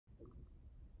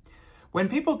When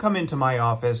people come into my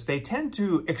office, they tend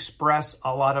to express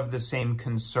a lot of the same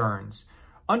concerns.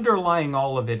 Underlying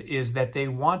all of it is that they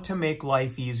want to make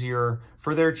life easier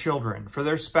for their children, for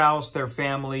their spouse, their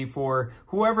family, for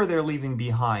whoever they're leaving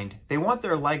behind. They want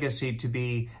their legacy to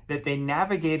be that they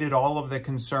navigated all of the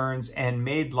concerns and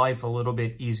made life a little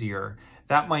bit easier.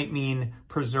 That might mean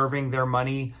preserving their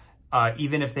money,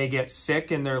 even if they get sick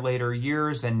in their later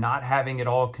years, and not having it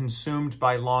all consumed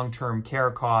by long-term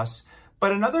care costs.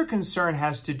 But another concern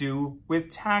has to do with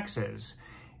taxes.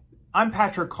 I'm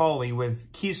Patrick Cawley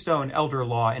with Keystone Elder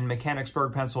Law in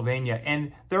Mechanicsburg, Pennsylvania,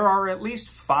 and there are at least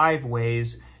 5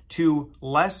 ways to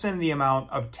lessen the amount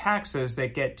of taxes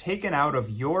that get taken out of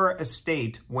your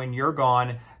estate when you're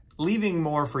gone, leaving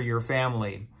more for your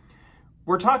family.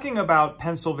 We're talking about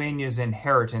Pennsylvania's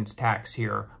inheritance tax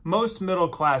here. Most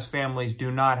middle-class families do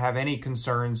not have any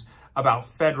concerns about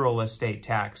federal estate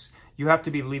tax. You have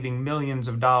to be leaving millions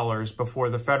of dollars before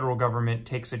the federal government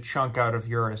takes a chunk out of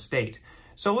your estate.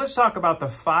 So let's talk about the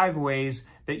 5 ways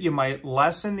that you might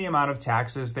lessen the amount of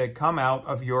taxes that come out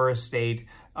of your estate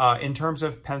in terms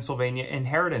of Pennsylvania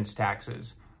inheritance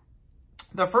taxes.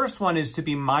 The first one is to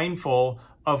be mindful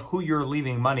of who you're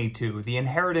leaving money to. The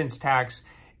inheritance tax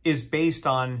is based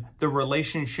on the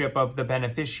relationship of the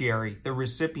beneficiary, the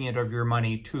recipient of your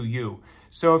money, to you.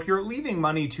 So if you're leaving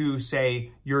money to,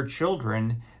 say, your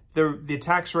children, the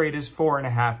tax rate is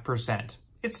 4.5%.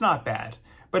 It's not bad.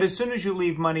 But as soon as you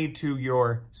leave money to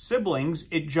your siblings,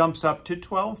 it jumps up to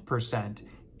 12%.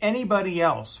 Anybody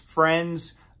else,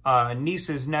 friends,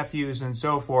 nieces, nephews, and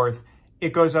so forth,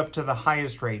 it goes up to the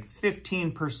highest rate,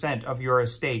 15% of your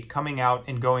estate coming out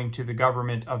and going to the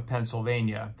government of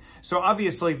Pennsylvania. So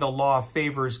obviously the law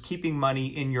favors keeping money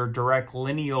in your direct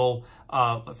lineal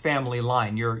family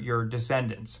line, your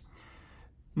descendants.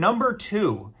 Number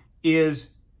 2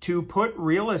 is to put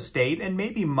real estate and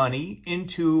maybe money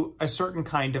into a certain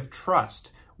kind of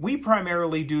trust. We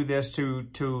primarily do this to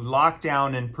lock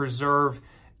down and preserve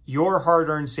your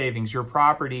hard-earned savings, your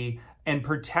property, and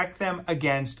protect them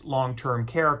against long-term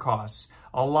care costs.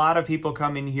 A lot of people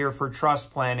come in here for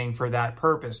trust planning for that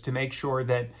purpose, to make sure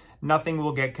that nothing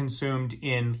will get consumed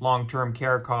in long-term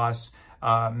care costs.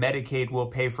 Medicaid will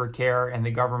pay for care and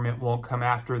the government won't come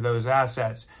after those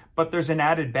assets. But there's an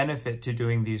added benefit to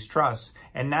doing these trusts,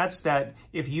 and that's that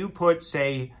if you put,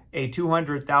 say, a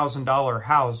 $200,000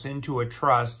 house into a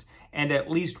trust and at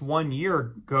least 1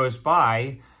 year goes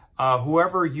by,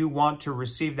 whoever you want to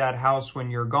receive that house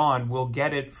when you're gone will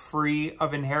get it free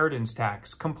of inheritance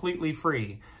tax, completely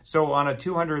free. So on a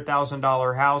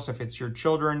 $200,000 house, if it's your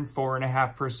children,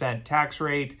 4.5% tax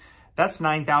rate, that's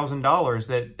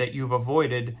 $9,000 that you've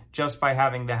avoided just by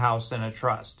having the house in a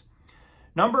trust.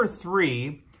 Number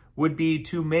 3 would be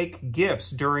to make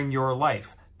gifts during your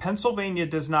life. Pennsylvania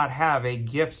does not have a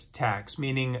gift tax,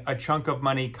 meaning a chunk of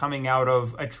money coming out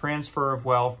of a transfer of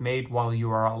wealth made while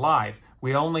you are alive.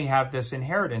 We only have this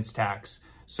inheritance tax,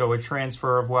 so a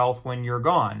transfer of wealth when you're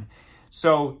gone.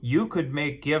 So you could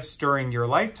make gifts during your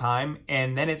lifetime,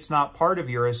 and then it's not part of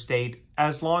your estate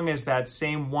as long as that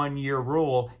same 1-year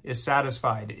rule is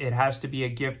satisfied. It has to be a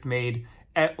gift made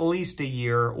at least a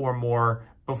year or more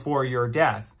before your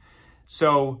death.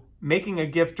 So making a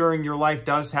gift during your life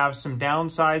does have some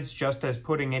downsides, just as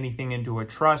putting anything into a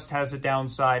trust has a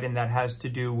downside, and that has to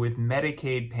do with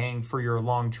Medicaid paying for your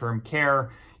long-term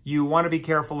care. You want to be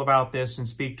careful about this and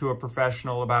speak to a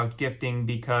professional about gifting,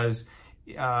 because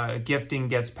gifting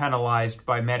gets penalized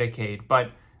by Medicaid.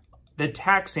 But the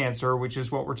tax answer, which is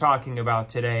what we're talking about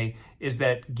today, is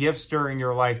that gifts during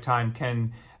your lifetime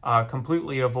can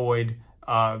completely avoid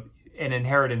an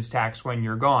inheritance tax when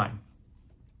you're gone.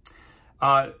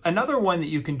 Another one that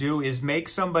you can do is make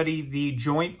somebody the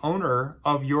joint owner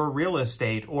of your real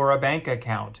estate or a bank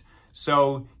account.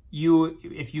 So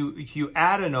if you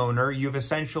add an owner, you've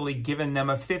essentially given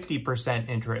them a 50%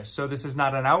 interest. So this is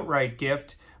not an outright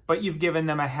gift, but you've given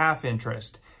them a half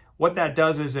interest. What that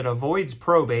does is it avoids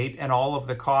probate and all of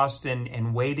the cost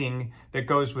and waiting that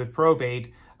goes with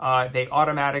probate. They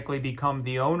automatically become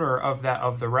the owner of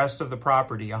the rest of the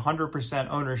property, 100%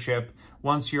 ownership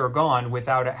once you're gone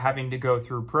without it having to go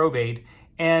through probate.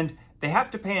 And they have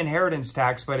to pay inheritance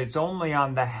tax, but it's only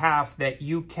on the half that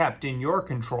you kept in your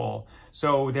control.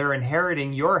 So they're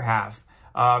inheriting your half.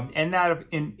 And that,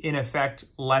 in effect,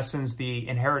 lessens the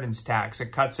inheritance tax.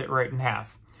 It cuts it right in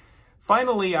half.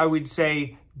 Finally, I would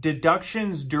say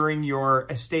deductions during your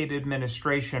estate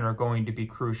administration are going to be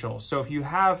crucial. So if you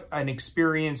have an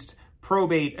experienced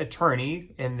probate attorney,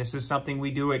 and this is something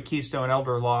we do at Keystone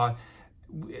Elder Law,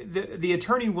 the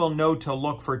attorney will know to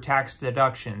look for tax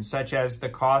deductions, such as the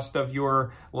cost of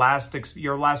your last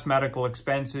medical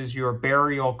expenses, your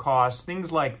burial costs,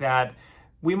 things like that.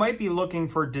 We might be looking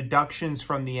for deductions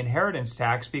from the inheritance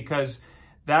tax because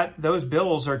those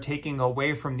bills are taking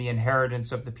away from the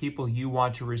inheritance of the people you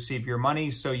want to receive your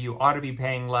money, so you ought to be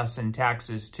paying less in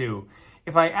taxes too.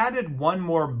 If I added one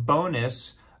more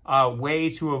bonus way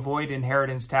to avoid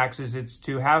inheritance taxes, it's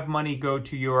to have money go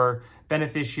to your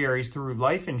beneficiaries through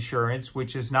life insurance,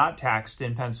 which is not taxed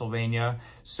in Pennsylvania.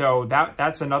 So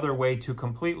that's another way to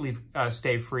completely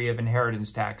stay free of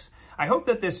inheritance tax. I hope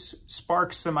that this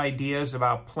sparks some ideas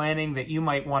about planning that you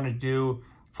might want to do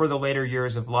for the later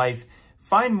years of life.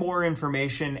 Find more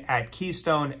information at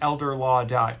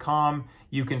KeystoneElderLaw.com.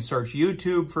 You can search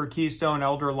YouTube for Keystone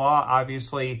Elder Law.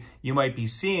 Obviously, you might be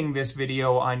seeing this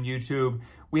video on YouTube.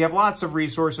 We have lots of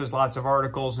resources, lots of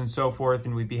articles and so forth,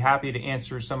 and we'd be happy to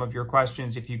answer some of your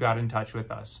questions if you got in touch with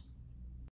us.